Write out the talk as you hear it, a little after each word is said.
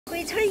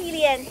回村1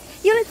年，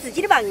有了自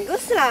己的办公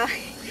室了。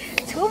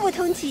初步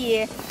统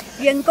计，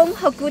员工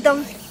和股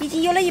东已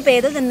经有了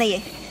100多人了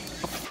耶。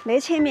那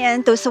前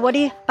面都是我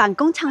的办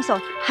公场所，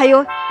还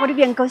有我的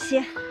员工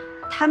些，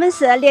他们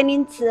是年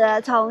龄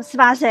是从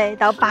18岁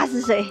到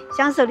80岁，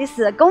享受的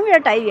是公务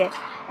员待遇。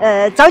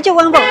朝9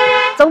晚5，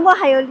周末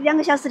还有2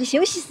个小时的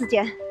休息时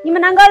间。你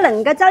们两个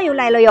恁个早又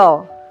来了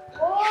哟？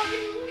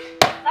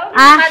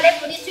啊？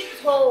那屋里睡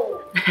不着，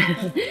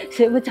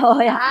睡不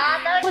着呀？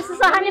不是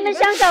说喊你们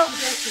享受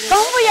公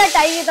务员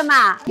待遇的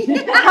嘛？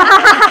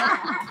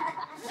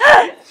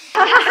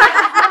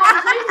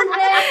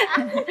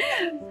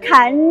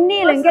看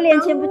你恁个年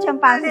轻不像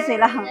80岁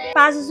了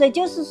，80岁、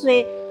90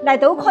岁来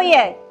都可以。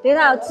对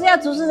头，只要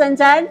做事认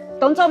真，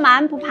动作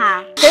慢不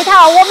怕。对头，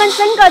我们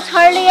整个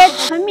村儿的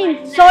村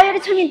民，所有的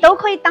村民都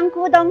可以当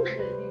股东。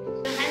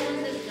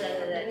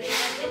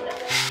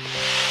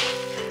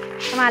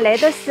看嘛，那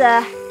都是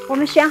我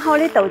们选好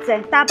的豆子，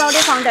打包的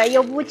黄豆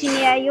有5斤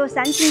的，有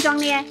3斤装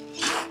的。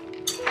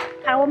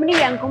看我们的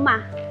员工嘛，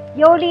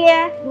有的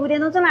6点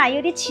多钟来，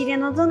有的7点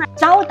多钟来，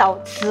早到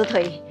迟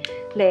退，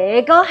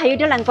那个还有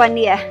点难管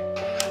理。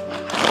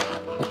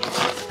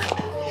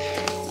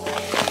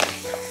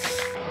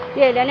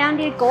耶，亮亮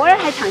的歌儿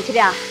还唱起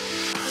的啊！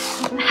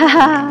哈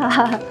哈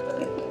哈！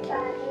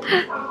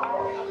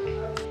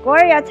歌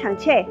儿要唱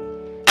起来，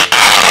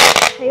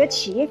还有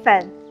气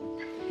氛。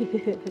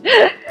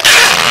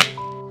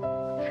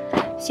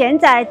现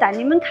在带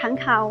你们看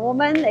看我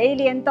们那1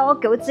年多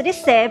购置的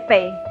设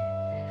备。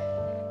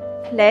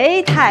那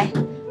一台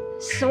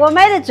是我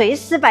买的最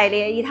失败的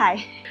一台，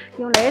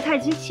用那台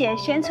机器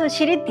选出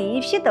起的第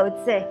一批豆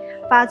子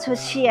发出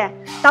去，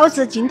导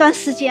致近段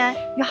时间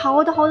有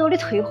好多的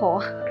退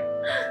货。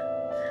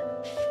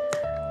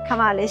看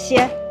嘛，那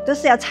些都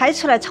是要拆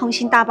出来重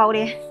新打包的。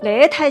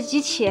那台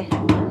机器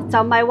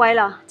遭买歪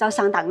了，遭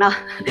上当了，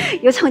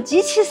又从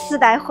机器时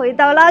代回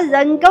到了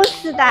人工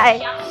时代。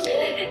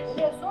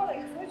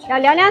要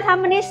亮亮他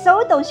们的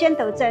手动选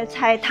豆子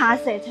才踏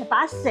实，才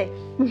巴适。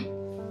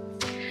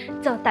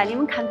走，带你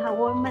们看看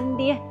我们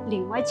的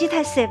另外几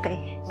台设备。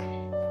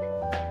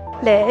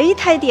那一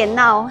台电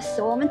脑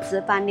是我们自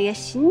办的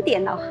新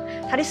电脑，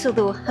它的速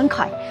度很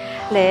快。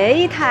那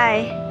一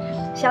台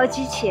小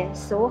机器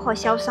是我和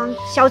小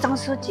张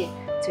书记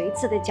最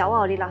值得骄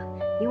傲的了，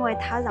因为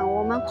它让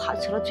我们跨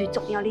出了最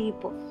重要的一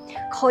步，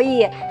可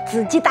以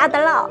自己打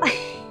灯了。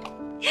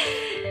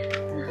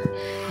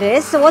那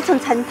是我从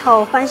城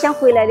头返乡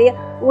回来的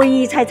唯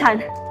一财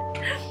产，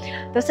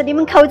都是你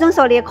们口中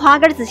说的垮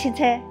杆自行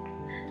车。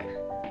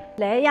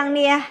那样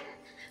的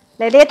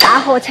那的大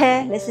货车，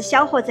那是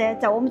小货车，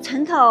在我们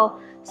村头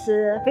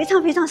是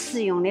非常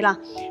实用的了。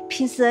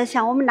平时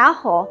像我们拉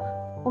货，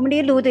我们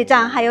的陆队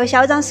长还有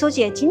小张书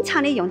记经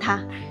常的用它。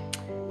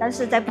但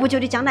是在不久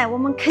的将来，我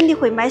们肯定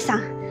会买上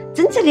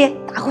真正的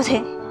大货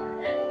车。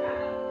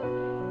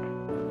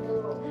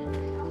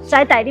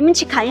再带你们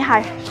去看一下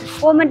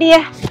我们的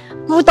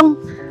股东。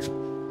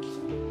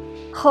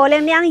何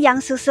亮亮、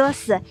杨叔叔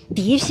是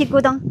第一批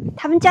股东，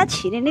他们家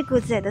去年的谷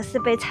子都是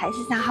被菜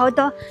市场好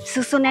多叔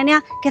叔娘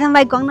娘给他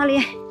买光了的。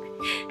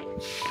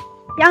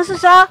杨叔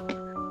叔，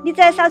你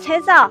在扫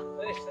车子哦？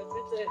对，扫车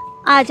子。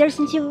啊，今儿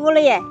星期5了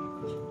耶。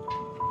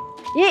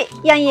咦，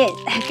杨颖，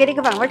给你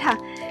个棒棒糖。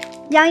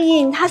杨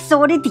颖她是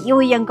我的第1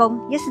位员工，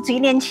也是最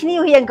年轻的一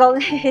位员工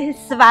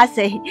，18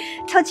岁。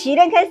从去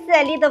年开始，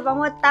你都帮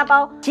我打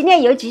包，今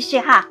年又继续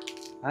哈。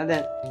好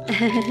的。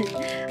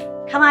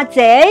看嘛，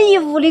这一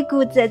屋的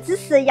谷子只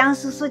是杨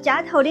叔叔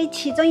家头的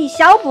其中一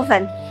小部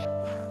分。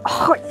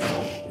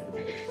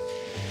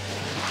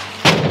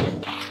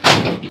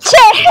切！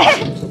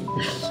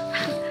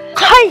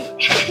嘿！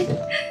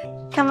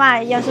看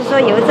嘛，杨叔叔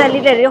又在你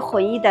那里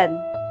混一顿。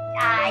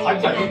哎呀，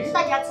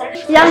大家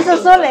吃。杨叔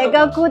叔那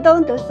个股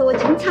东都是我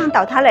经常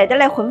到他那点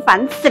来混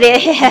饭吃的。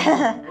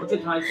我去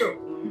看一手。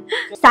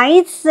上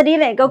一次的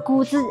那个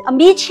谷子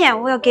米钱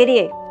我要给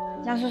你，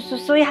杨叔叔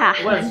数一下。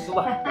我来数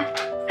吧。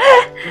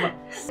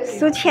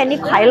数钱的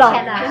快乐，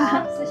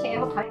数钱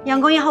好快。员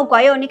工也好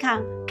乖哟，你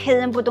看客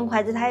人不动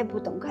筷子，他也不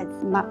动筷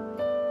子嘛。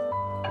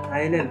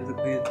矮的不是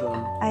可以做？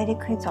矮的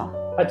可以做。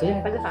啊，这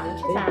样或者放进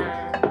去噻，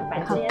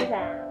拌这样噻。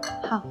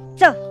好，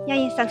走，杨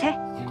颖上车。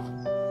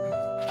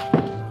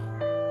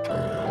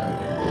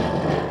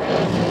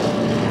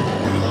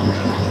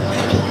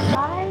哎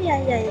呀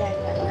呀呀！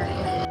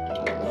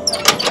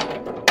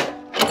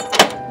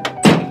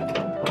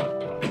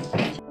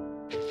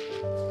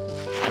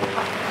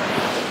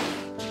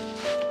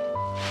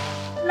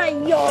哎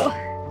呦！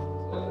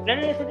来，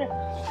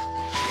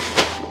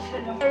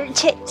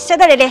切，收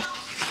到那里。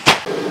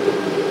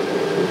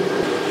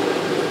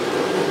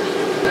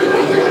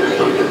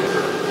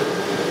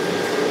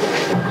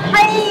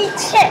嘿，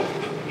切！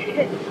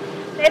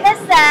这个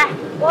是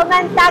我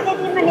们打给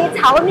你们的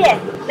糙米，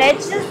那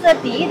只是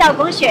第1道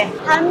工序，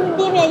它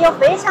里面有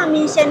非常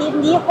明显的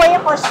米灰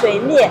和碎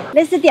米，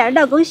那是第2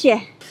道工序。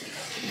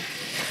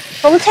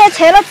风车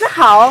拆了之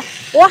后，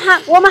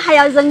我们还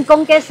要人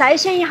工给筛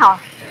选一下。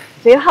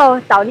最后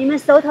到你们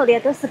手头的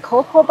都是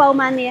颗颗饱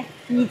满的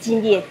1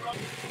斤米。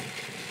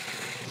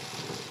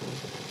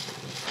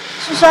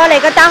是说那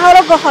个打好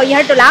了过后，一会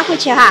儿就拉回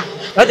去哈。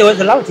那这个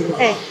是老几个？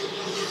哎，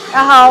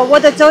然后我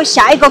就走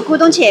下一个股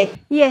东去。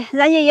耶，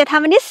冉爷爷他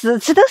们的事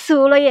吃都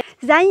熟了耶。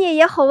冉爷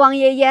爷和王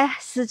爷爷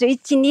是最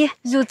近的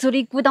入驻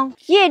的股东。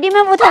耶，你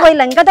们屋头喂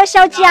恁个多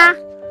小鸡啊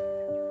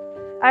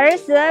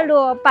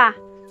？26、8、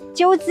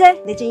9只，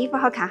那件衣服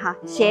好看哈，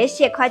谢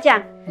谢夸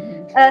奖。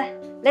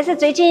那是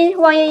最近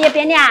王爷爷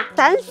编的啊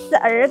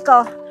，32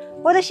个，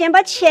我都先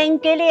把钱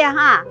给你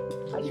哈。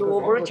学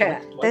不是钱。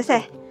对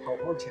噻。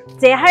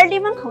这会儿你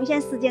们空闲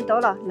时间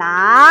多了，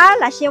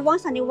那些网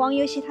上的网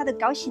友些他都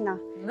高兴了，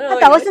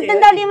他都是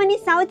等到你们的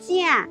烧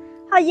鸡。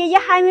好，爷爷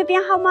还没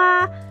编好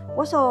吗？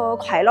我说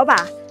快了吧。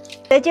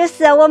这就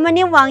是我们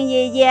的王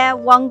爷爷、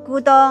王股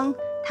东，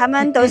他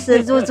们都是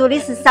入驻的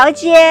是烧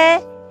鸡。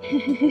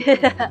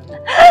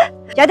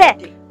要得，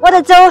我就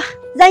走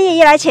冉爷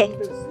爷那去。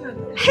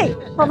嘿，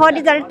婆婆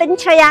你在这儿等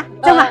起来呀，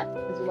走嘛，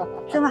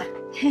走嘛。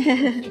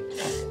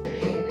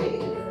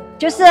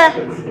就是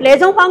那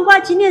种黄瓜，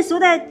今年收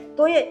的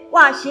多耶！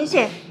哇，谢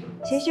谢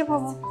婆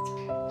婆，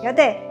要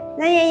得，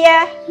冉爷爷。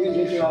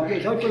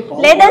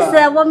那都是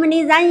我们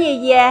的冉爷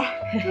爷。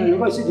那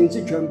个事情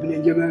是全部的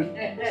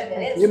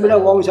你们在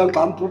网上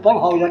干部帮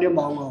好人的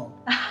忙哦。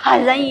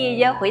冉爷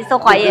爷会说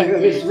话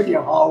耶。数的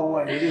好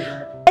啊，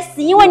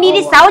是因为你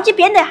的烧鸡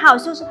编得好，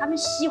所以说他们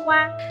喜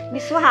欢。你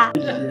数哈。1、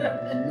2、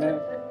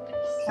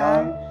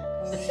3、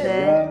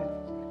4。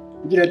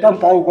你来当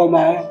保管吗？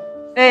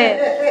哎，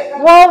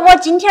我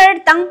今天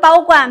当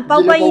保管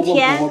1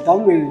天。我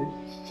当的，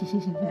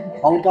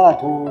好大一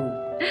坨。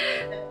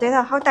对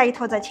头，好大一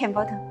坨在钱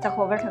包头，在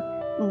荷包头。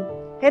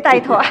很大一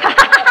坨。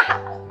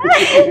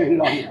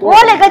我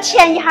那个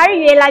钱一会儿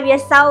越来越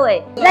少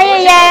哎。冉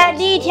爷爷，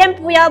你一天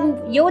不要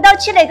悠到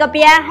起那个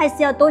边，还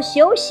是要多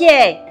休息。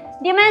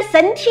你们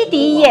身体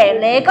第一，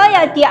那个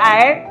要第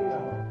二。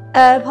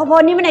婆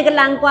婆，你们那个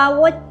南瓜，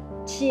我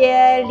去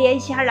联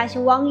系下那些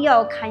网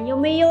友，看有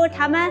没有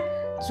他们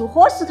做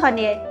伙食团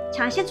的，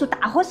像些做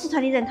大伙食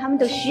团的人，他们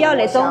都需要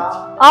那种。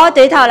哦，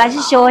对头，那些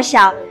学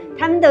校，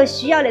他们都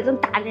需要那种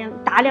大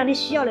量的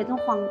需要那种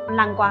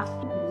南瓜。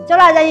走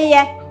了，冉爷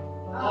爷。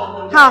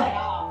好，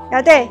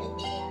要得。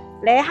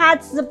那下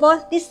直播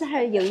的时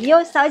候又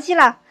有烧鸡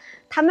了，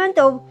他们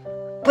都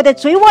不得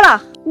追我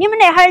了。你们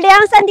那会儿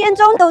2、3点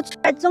钟都出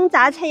来种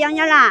榨菜秧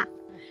秧啦。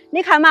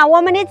你看嘛，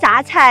我们的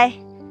榨菜，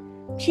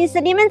平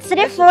时你们吃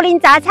的涪陵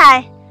榨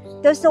菜，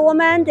都是我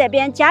们这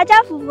边家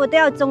家户户都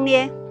要种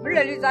的。哪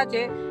儿的榨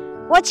菜？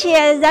我去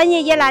冉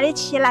爷爷那里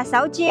去拿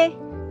烧鸡，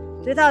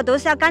对头，都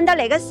是要赶到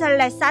那个时候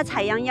来撒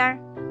菜秧秧。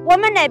我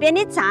们那边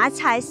的榨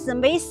菜是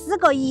没施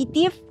过1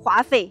滴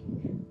化肥，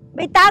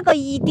没打过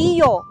1滴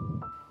药。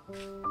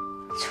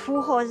锄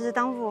禾日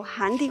当午，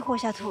汗滴禾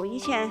下土。以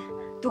前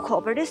读课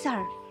本的时候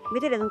没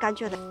得那种感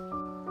觉的。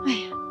哎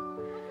呀，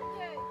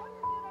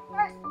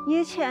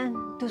以前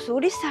读书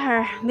的时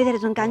候没得那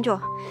种感觉，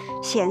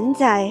现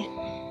在。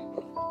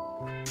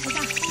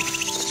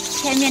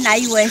前面那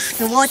一位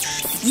是我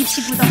一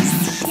批股东，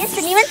也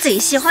是你们最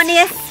喜欢的。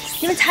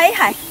你们猜一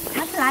下，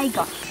他是哪一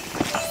个？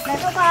来，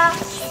宝宝，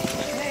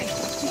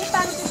你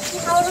房子起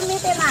好了没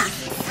得嘛？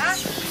啊？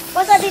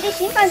我说你的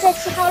新房子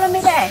起好了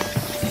没得？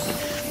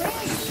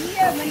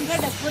门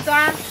口的服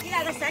装，你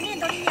那个3年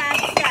多的牙齿，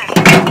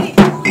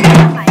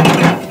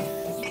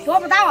做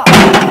不到哦，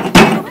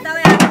做不到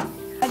呀。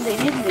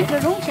那个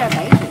拢起来背。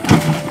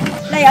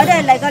来，要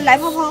得那个赖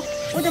婆婆，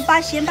我就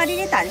先把你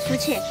的蛋数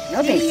起，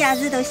你的牙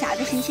子都下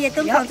个星期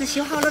等房子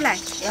修好了来。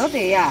要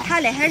得呀。他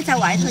那会儿在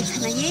外头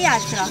成了野牙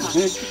齿了哈。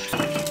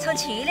从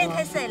去年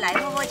开始，赖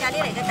婆婆家的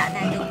那个蛋呢，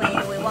就被一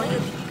位网友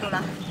订购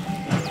了，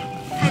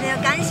还得要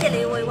感谢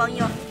那位网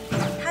友。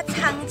他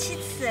长期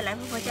吃赖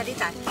婆婆家的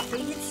蛋，都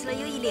已经吃了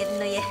有1年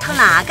了耶。从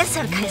那个时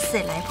候开始，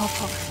赖婆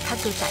婆她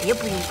就再也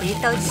不用背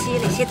到起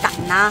那些蛋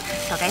呐，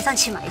到街上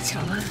去卖去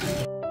了。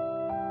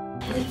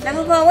赖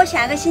婆婆，我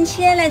下个星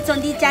期来做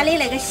你家的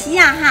那个西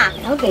牙哈。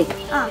好的。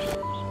啊。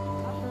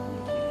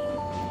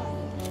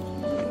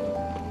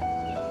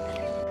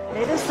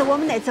那都是我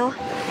们那周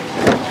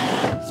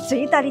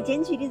最大的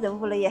艰巨的任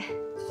务了耶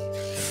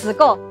，4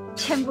个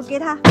全部给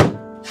他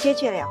解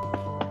决了。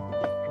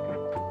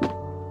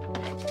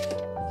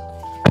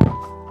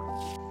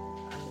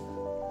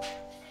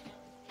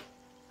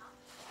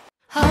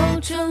好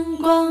春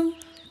光，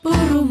不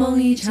如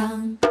梦一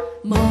场，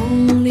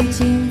梦里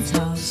青草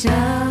香。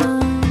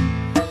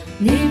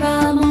你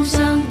把梦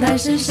想带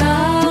身上，